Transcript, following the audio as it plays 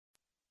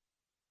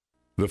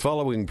The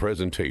following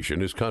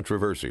presentation is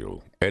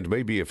controversial and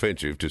may be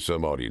offensive to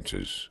some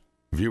audiences.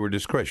 Viewer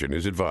discretion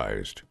is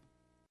advised.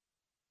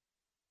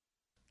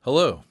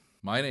 Hello,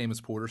 my name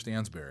is Porter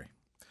Stansberry.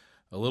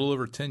 A little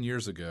over 10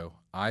 years ago,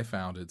 I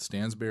founded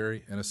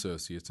Stansberry &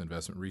 Associates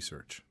Investment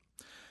Research.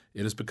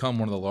 It has become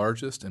one of the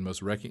largest and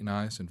most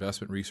recognized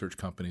investment research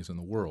companies in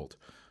the world,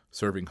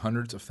 serving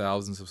hundreds of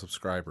thousands of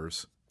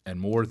subscribers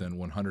and more than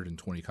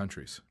 120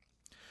 countries.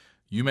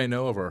 You may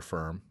know of our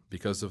firm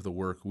because of the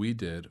work we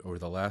did over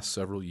the last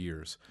several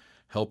years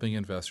helping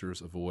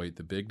investors avoid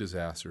the big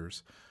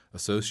disasters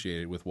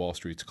associated with Wall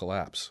Street's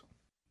collapse.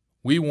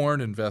 We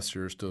warned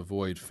investors to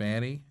avoid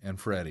Fannie and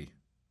Freddie,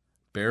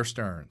 Bear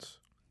Stearns,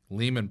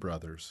 Lehman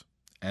Brothers,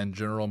 and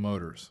General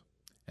Motors,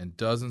 and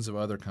dozens of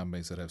other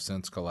companies that have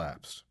since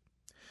collapsed.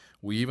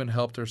 We even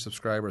helped our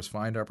subscribers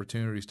find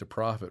opportunities to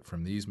profit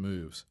from these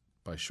moves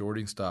by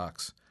shorting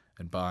stocks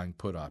and buying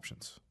put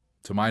options.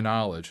 To my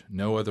knowledge,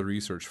 no other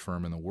research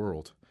firm in the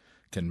world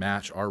can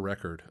match our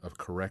record of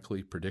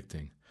correctly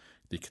predicting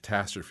the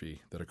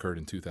catastrophe that occurred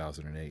in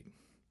 2008.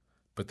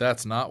 But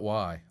that's not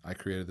why I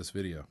created this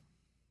video.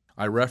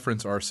 I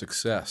reference our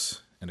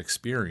success and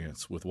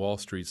experience with Wall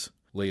Street's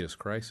latest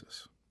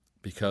crisis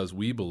because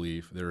we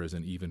believe there is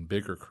an even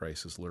bigger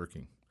crisis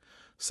lurking,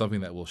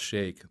 something that will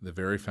shake the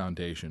very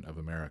foundation of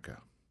America.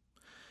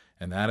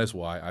 And that is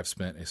why I've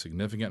spent a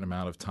significant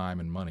amount of time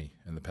and money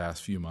in the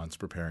past few months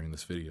preparing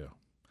this video.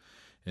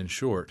 In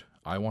short,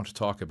 I want to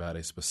talk about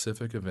a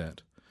specific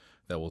event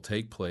that will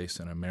take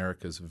place in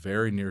America's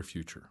very near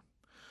future,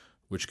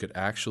 which could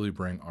actually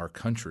bring our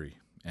country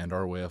and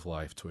our way of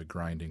life to a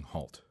grinding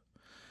halt.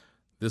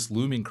 This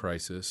looming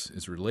crisis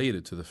is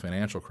related to the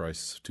financial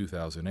crisis of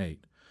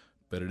 2008,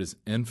 but it is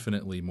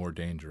infinitely more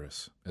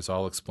dangerous, as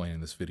I'll explain in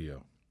this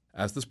video.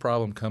 As this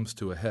problem comes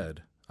to a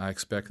head, I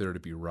expect there to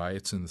be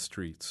riots in the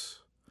streets,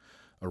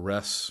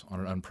 arrests on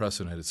an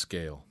unprecedented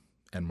scale,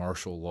 and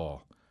martial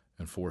law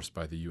enforced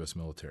by the U.S.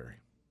 military.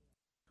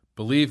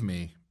 Believe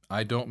me,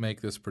 I don't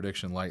make this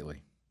prediction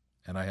lightly,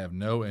 and I have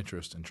no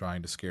interest in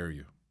trying to scare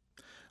you.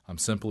 I'm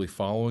simply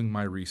following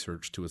my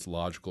research to its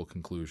logical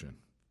conclusion.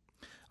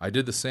 I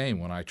did the same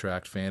when I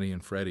tracked Fannie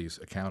and Freddie's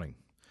accounting,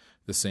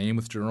 the same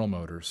with General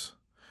Motors,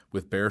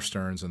 with Bear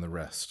Stearns and the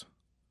rest.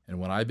 And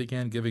when I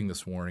began giving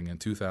this warning in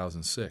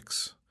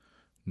 2006,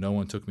 no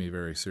one took me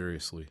very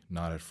seriously,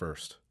 not at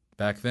first.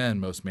 Back then,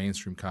 most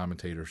mainstream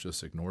commentators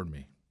just ignored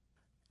me.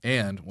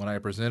 And when I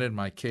presented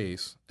my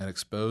case and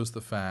exposed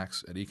the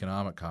facts at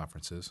economic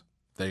conferences,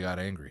 they got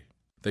angry.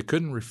 They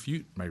couldn't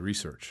refute my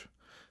research,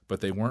 but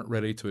they weren't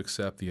ready to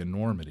accept the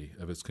enormity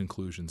of its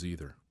conclusions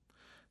either.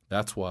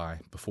 That's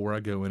why, before I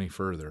go any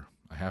further,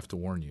 I have to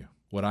warn you.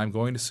 What I'm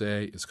going to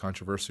say is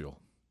controversial.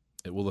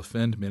 It will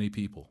offend many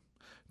people,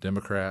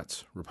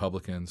 Democrats,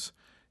 Republicans,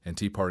 and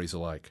Tea Parties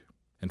alike.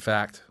 In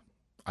fact,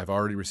 I've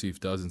already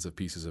received dozens of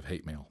pieces of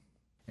hate mail.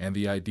 And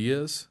the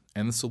ideas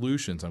and the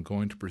solutions I'm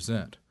going to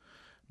present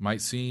might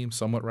seem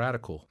somewhat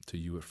radical to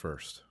you at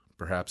first,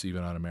 perhaps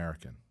even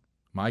un-American.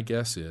 My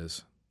guess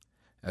is,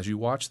 as you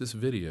watch this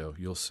video,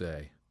 you'll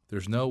say,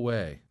 there's no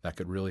way that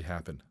could really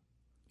happen.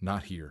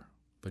 Not here.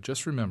 But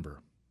just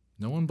remember,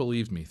 no one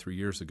believed me 3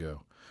 years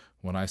ago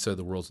when I said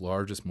the world's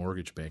largest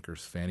mortgage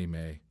bankers, Fannie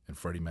Mae and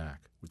Freddie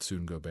Mac, would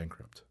soon go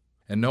bankrupt.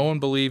 And no one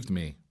believed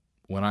me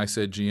when I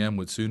said GM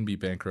would soon be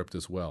bankrupt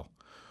as well,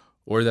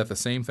 or that the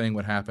same thing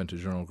would happen to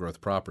General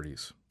Growth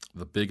Properties,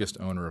 the biggest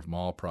owner of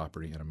mall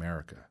property in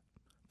America.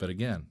 But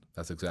again,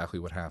 that's exactly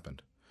what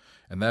happened.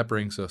 And that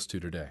brings us to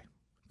today.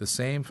 The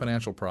same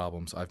financial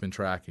problems I've been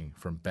tracking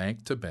from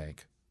bank to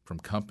bank, from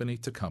company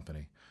to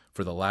company,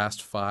 for the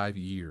last 5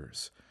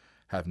 years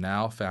have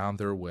now found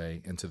their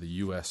way into the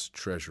U.S.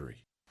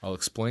 Treasury. I'll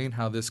explain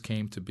how this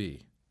came to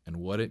be and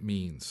what it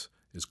means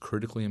is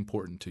critically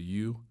important to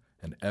you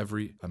and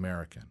every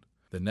American.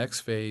 The next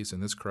phase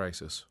in this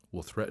crisis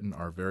will threaten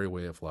our very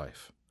way of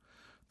life.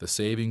 The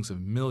savings of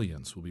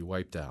millions will be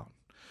wiped out.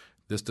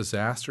 This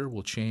disaster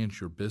will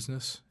change your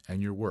business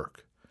and your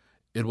work.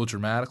 It will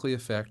dramatically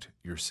affect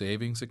your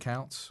savings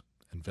accounts,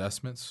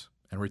 investments,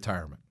 and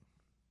retirement.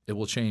 It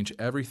will change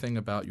everything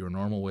about your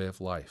normal way of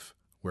life,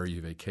 where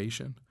you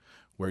vacation,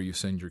 where you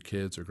send your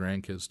kids or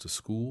grandkids to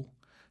school,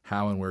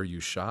 how and where you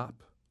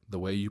shop, the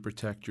way you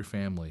protect your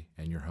family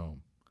and your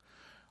home.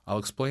 I'll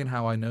explain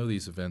how I know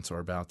these events are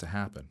about to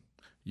happen.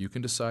 You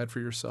can decide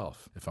for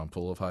yourself if I'm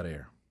full of hot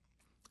air.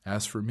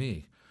 As for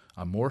me,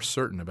 I'm more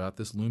certain about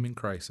this looming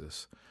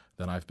crisis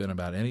than I've been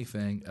about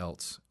anything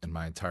else in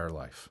my entire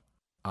life.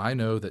 I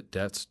know that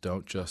debts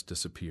don't just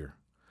disappear.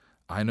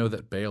 I know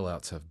that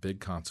bailouts have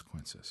big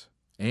consequences.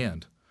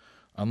 And,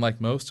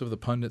 unlike most of the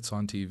pundits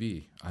on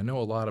TV, I know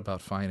a lot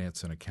about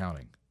finance and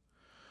accounting.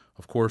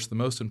 Of course, the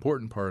most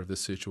important part of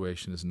this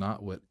situation is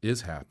not what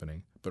is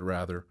happening, but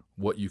rather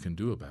what you can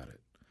do about it.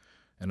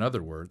 In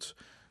other words,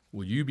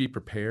 will you be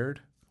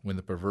prepared when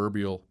the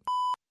proverbial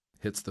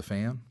hits the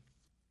fan?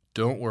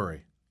 Don't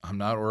worry, I'm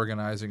not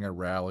organizing a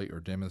rally or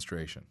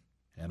demonstration,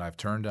 and I've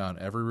turned down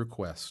every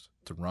request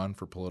to run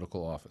for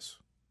political office.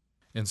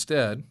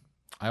 Instead,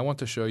 I want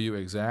to show you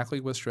exactly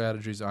what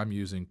strategies I'm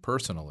using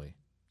personally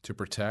to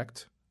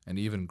protect and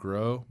even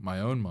grow my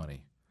own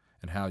money,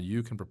 and how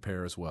you can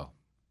prepare as well.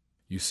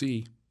 You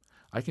see,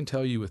 I can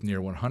tell you with near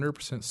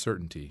 100%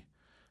 certainty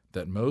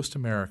that most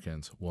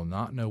Americans will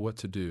not know what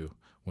to do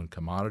when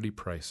commodity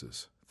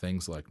prices,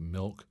 things like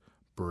milk,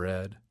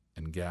 bread,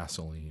 and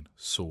gasoline,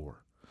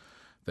 soar.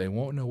 They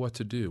won't know what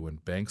to do when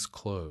banks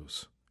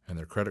close and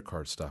their credit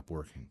cards stop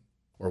working,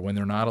 or when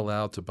they're not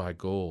allowed to buy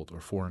gold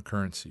or foreign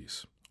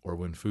currencies, or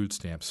when food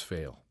stamps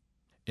fail.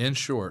 In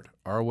short,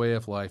 our way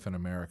of life in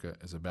America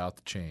is about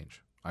to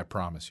change, I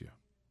promise you.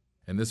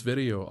 In this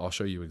video, I'll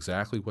show you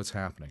exactly what's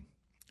happening.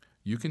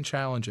 You can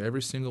challenge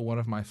every single one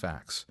of my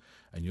facts,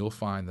 and you'll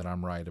find that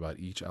I'm right about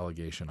each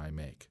allegation I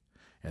make,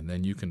 and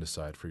then you can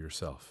decide for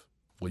yourself.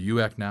 Will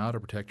you act now to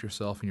protect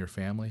yourself and your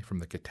family from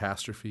the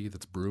catastrophe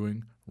that's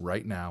brewing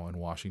right now in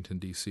Washington,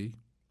 D.C.?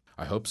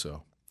 I hope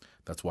so.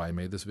 That's why I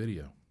made this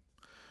video.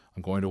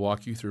 I'm going to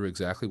walk you through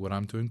exactly what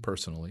I'm doing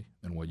personally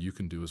and what you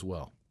can do as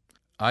well.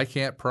 I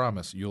can't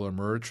promise you'll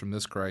emerge from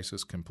this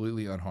crisis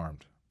completely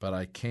unharmed, but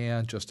I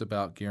can just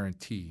about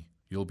guarantee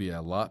you'll be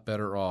a lot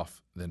better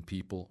off than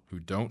people who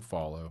don't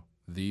follow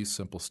these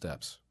simple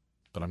steps.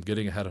 But I'm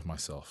getting ahead of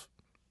myself.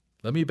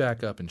 Let me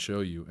back up and show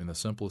you in the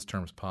simplest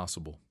terms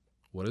possible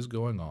what is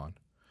going on,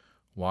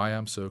 why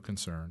I'm so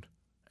concerned,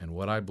 and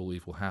what I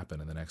believe will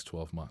happen in the next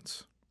 12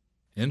 months.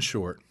 In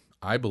short,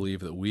 I believe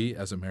that we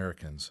as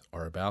Americans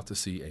are about to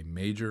see a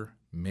major,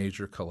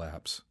 major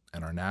collapse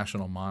in our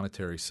national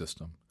monetary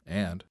system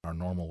and our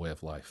normal way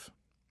of life.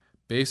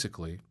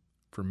 Basically,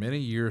 for many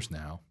years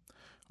now,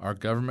 our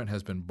government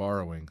has been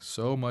borrowing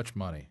so much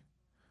money,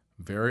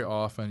 very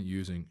often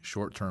using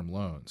short-term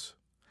loans,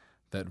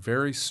 that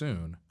very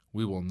soon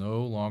we will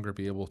no longer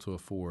be able to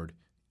afford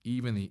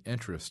even the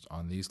interest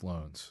on these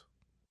loans.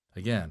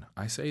 Again,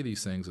 I say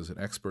these things as an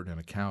expert in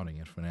accounting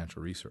and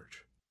financial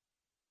research.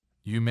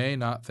 You may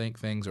not think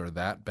things are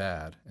that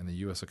bad in the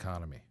U.S.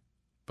 economy,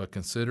 but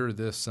consider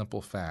this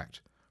simple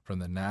fact from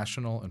the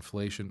National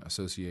Inflation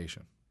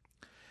Association.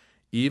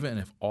 Even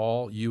if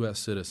all U.S.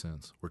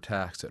 citizens were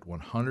taxed at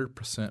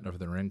 100% of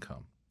their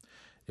income,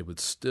 it would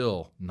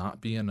still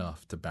not be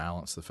enough to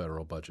balance the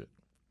federal budget.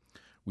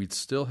 We'd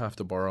still have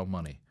to borrow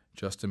money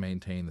just to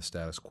maintain the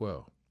status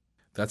quo.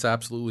 That's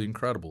absolutely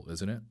incredible,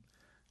 isn't it?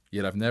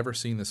 Yet I've never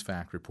seen this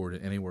fact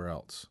reported anywhere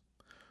else.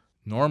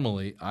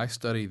 Normally, I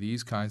study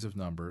these kinds of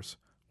numbers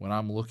when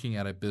I'm looking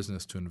at a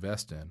business to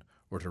invest in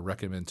or to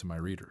recommend to my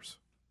readers.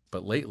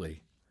 But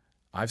lately,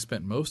 I've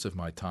spent most of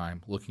my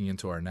time looking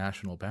into our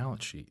national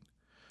balance sheet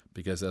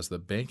because as the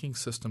banking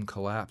system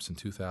collapsed in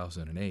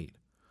 2008,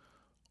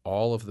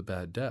 all of the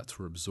bad debts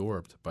were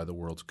absorbed by the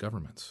world's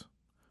governments.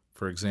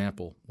 For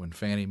example, when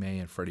Fannie Mae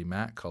and Freddie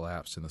Mac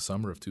collapsed in the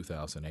summer of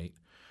 2008,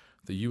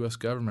 the U.S.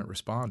 government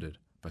responded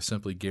by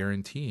simply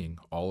guaranteeing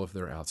all of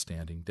their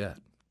outstanding debt.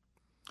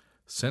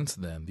 Since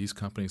then, these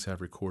companies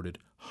have recorded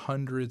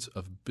hundreds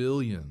of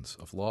billions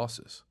of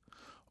losses,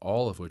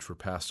 all of which were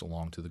passed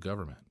along to the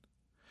government.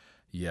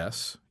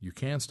 Yes, you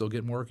can still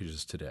get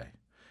mortgages today,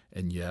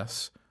 and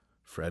yes,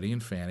 Freddie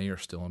and Fannie are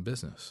still in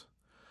business.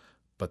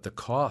 But the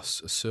costs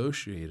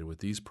associated with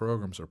these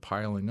programs are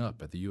piling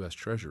up at the U.S.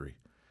 Treasury,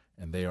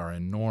 and they are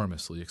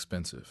enormously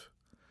expensive.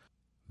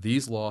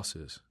 These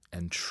losses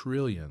and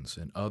trillions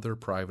in other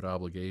private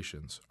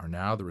obligations are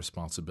now the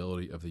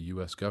responsibility of the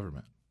U.S.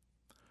 government.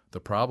 The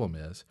problem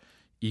is,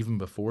 even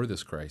before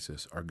this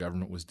crisis, our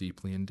government was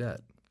deeply in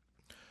debt.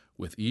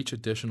 With each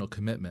additional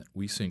commitment,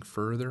 we sink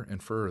further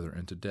and further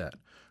into debt,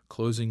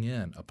 closing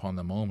in upon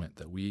the moment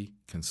that we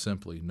can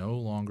simply no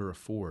longer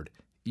afford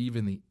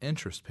even the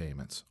interest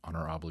payments on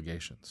our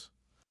obligations.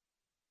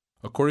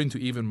 According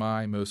to even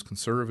my most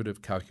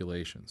conservative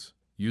calculations,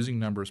 using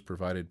numbers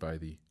provided by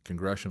the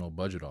Congressional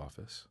Budget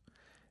Office,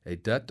 a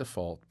debt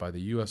default by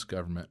the U.S.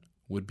 government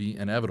would be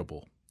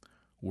inevitable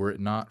were it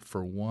not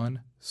for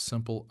one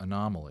simple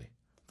anomaly,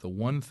 the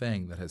one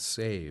thing that has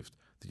saved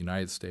the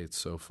United States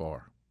so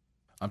far.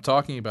 I'm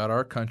talking about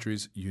our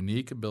country's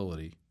unique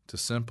ability to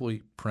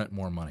simply print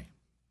more money.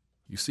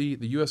 You see,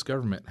 the U.S.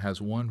 government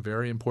has one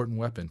very important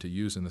weapon to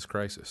use in this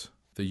crisis.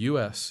 The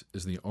U.S.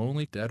 is the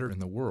only debtor in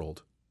the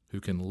world who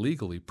can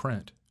legally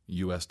print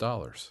U.S.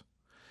 dollars.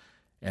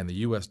 And the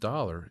U.S.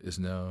 dollar is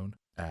known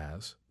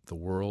as the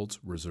world's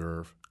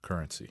reserve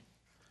currency.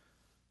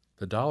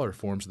 The dollar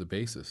forms the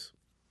basis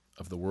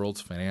of the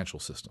world's financial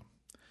system.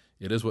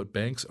 It is what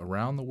banks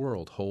around the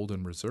world hold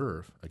in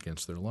reserve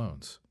against their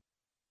loans.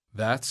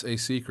 That's a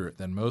secret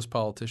that most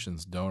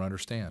politicians don't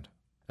understand.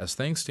 As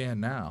things stand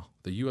now,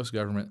 the U.S.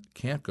 government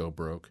can't go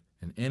broke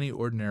in any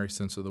ordinary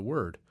sense of the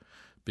word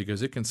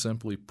because it can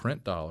simply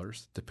print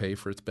dollars to pay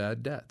for its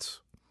bad debts.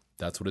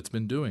 That's what it's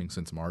been doing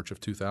since March of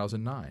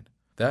 2009.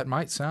 That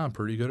might sound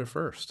pretty good at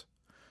first.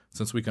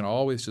 Since we can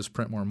always just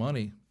print more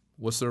money,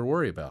 what's there to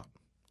worry about?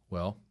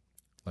 Well,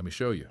 let me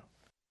show you.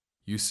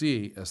 You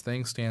see, as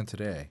things stand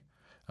today,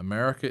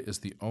 America is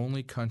the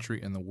only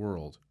country in the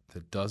world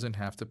that doesn't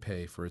have to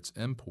pay for its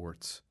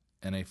imports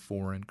in a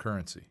foreign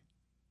currency.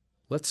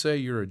 Let's say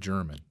you're a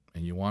German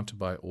and you want to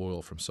buy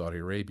oil from Saudi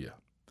Arabia.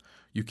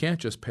 You can't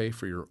just pay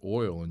for your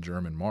oil in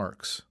German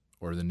marks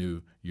or the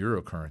new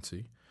euro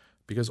currency.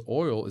 because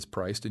oil is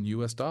priced in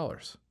U.S.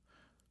 dollars.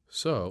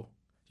 So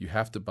you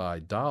have to buy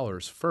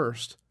dollars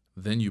first,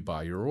 then you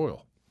buy your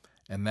oil.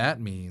 And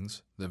that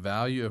means the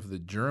value of the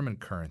German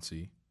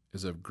currency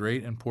is of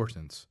great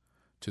importance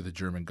to the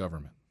German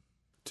government.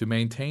 To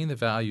maintain the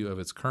value of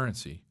its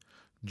currency,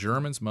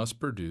 Germans must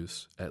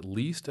produce at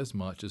least as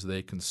much as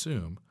they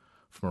consume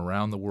from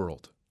around the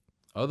world.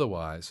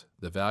 Otherwise,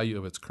 the value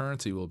of its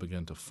currency will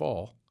begin to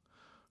fall,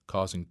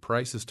 causing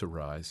prices to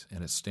rise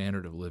and its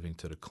standard of living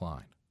to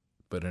decline.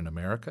 But in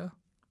America,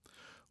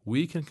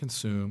 we can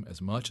consume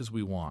as much as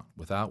we want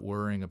without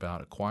worrying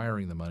about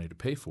acquiring the money to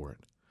pay for it,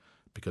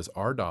 because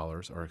our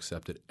dollars are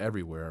accepted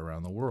everywhere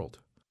around the world.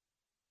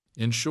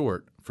 In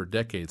short, for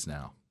decades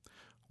now,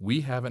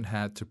 we haven't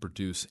had to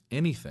produce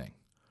anything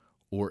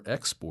or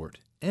export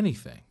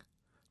anything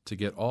to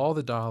get all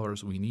the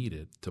dollars we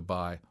needed to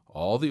buy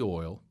all the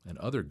oil and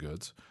other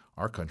goods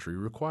our country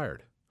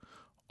required.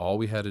 All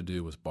we had to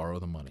do was borrow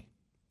the money.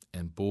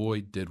 And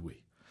boy, did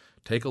we.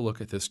 Take a look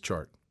at this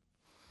chart.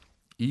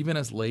 Even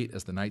as late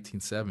as the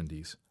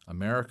 1970s,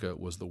 America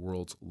was the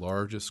world's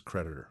largest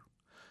creditor.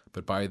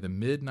 But by the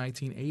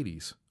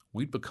mid-1980s,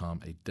 we'd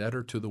become a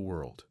debtor to the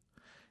world.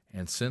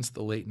 And since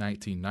the late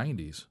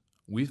 1990s,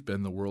 we've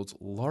been the world's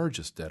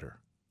largest debtor.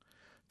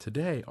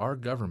 Today, our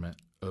government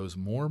owes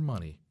more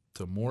money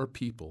to more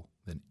people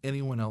than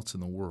anyone else in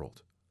the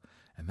world.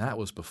 And that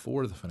was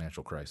before the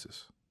financial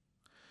crisis.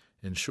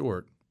 In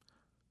short,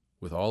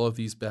 with all of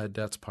these bad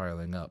debts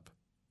piling up,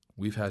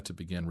 we've had to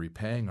begin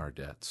repaying our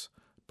debts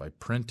by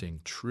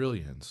printing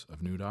trillions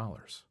of new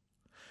dollars.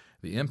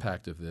 The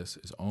impact of this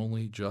is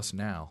only just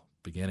now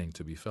beginning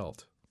to be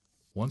felt.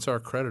 Once our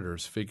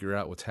creditors figure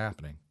out what's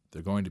happening,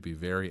 they're going to be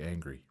very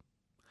angry.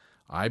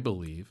 I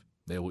believe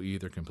they will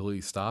either completely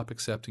stop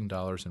accepting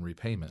dollars in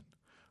repayment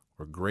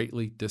or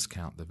greatly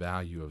discount the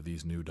value of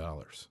these new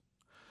dollars.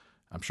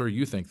 I'm sure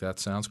you think that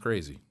sounds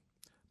crazy,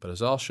 but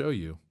as I'll show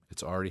you,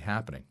 it's already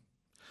happening.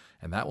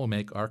 And that will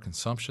make our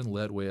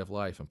consumption-led way of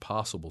life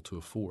impossible to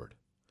afford.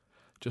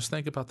 Just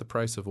think about the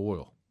price of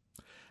oil.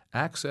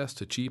 Access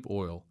to cheap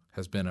oil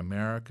has been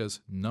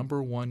America's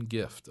 #1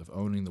 gift of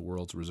owning the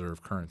world's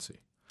reserve currency.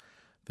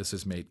 This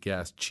has made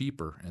gas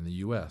cheaper in the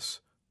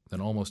U.S.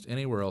 than almost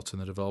anywhere else in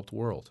the developed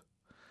world.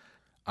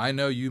 I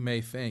know you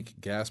may think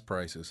gas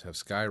prices have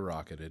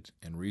skyrocketed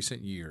in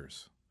recent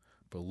years,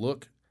 but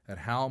look at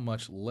how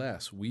much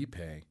less we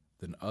pay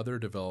than other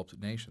developed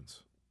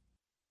nations.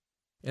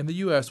 In the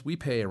U.S., we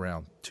pay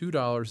around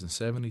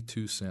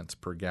 $2.72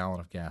 per gallon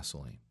of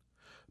gasoline.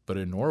 But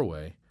in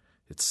Norway,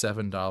 it's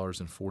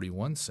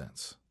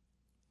 $7.41.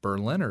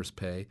 Berliners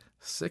pay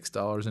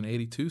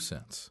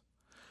 $6.82.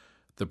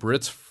 The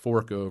Brits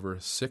fork over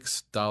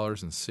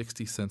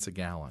 $6.60 a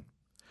gallon.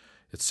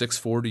 It's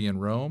 $6.40 in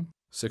Rome,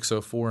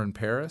 $6.04 in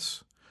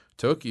Paris.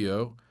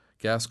 Tokyo,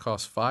 gas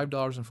costs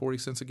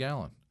 $5.40 a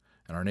gallon,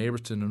 and our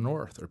neighbors to the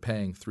north are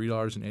paying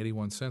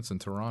 $3.81 in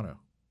Toronto.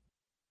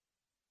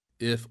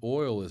 If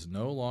oil is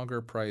no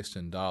longer priced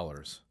in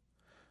dollars,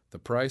 the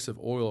price of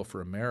oil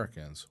for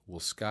Americans will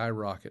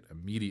skyrocket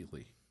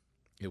immediately.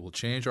 It will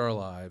change our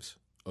lives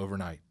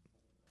overnight.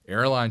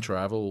 Airline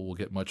travel will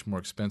get much more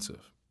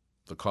expensive.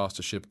 The cost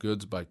to ship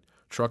goods by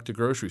truck to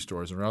grocery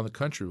stores around the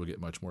country will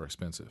get much more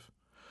expensive.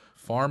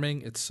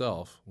 Farming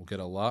itself will get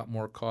a lot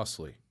more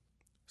costly.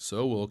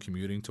 So will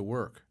commuting to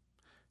work,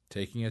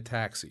 taking a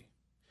taxi.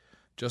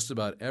 Just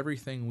about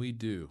everything we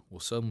do will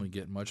suddenly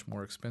get much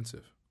more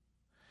expensive.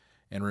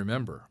 And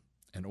remember,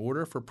 in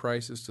order for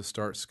prices to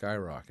start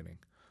skyrocketing,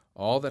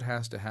 all that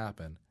has to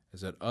happen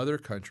is that other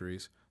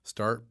countries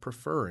start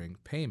preferring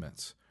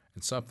payments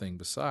in something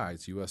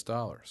besides U.S.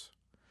 dollars.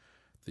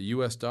 The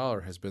U.S.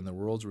 dollar has been the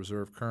world's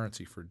reserve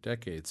currency for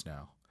decades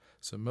now,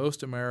 so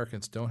most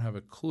Americans don't have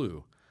a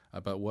clue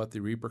about what the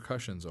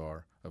repercussions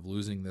are of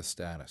losing this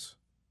status.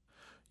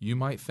 You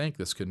might think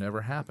this could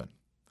never happen,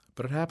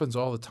 but it happens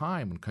all the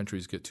time when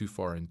countries get too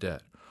far in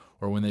debt,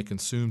 or when they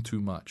consume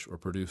too much or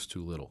produce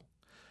too little.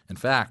 In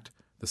fact,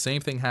 the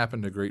same thing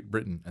happened to Great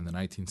Britain in the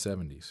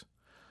 1970s.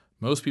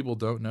 Most people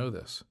don't know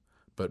this,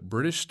 but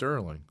British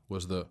sterling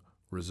was the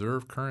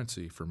reserve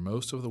currency for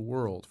most of the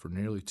world for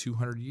nearly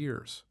 200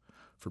 years,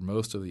 for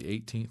most of the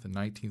 18th and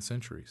 19th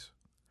centuries.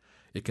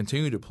 It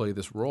continued to play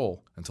this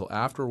role until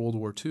after World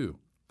War II,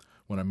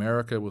 when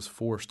America was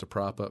forced to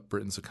prop up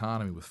Britain's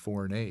economy with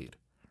foreign aid.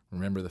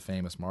 Remember the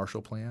famous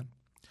Marshall Plan,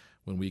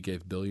 when we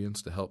gave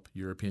billions to help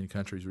European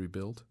countries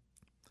rebuild?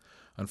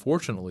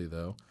 Unfortunately,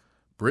 though,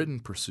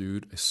 Britain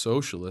pursued a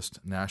socialist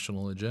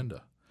national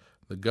agenda.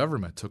 The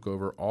government took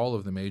over all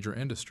of the major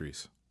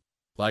industries.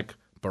 Like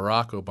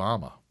Barack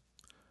Obama,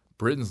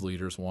 Britain's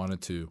leaders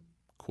wanted to,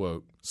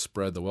 quote,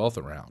 spread the wealth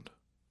around.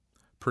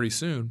 Pretty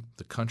soon,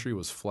 the country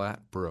was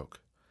flat broke.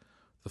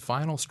 The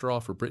final straw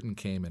for Britain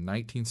came in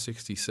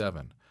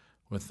 1967,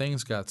 when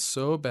things got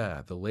so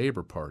bad the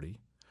Labour Party,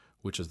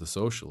 which is the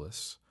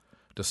socialists,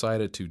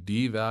 decided to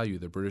devalue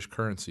the British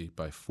currency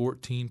by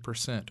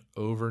 14%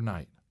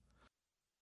 overnight.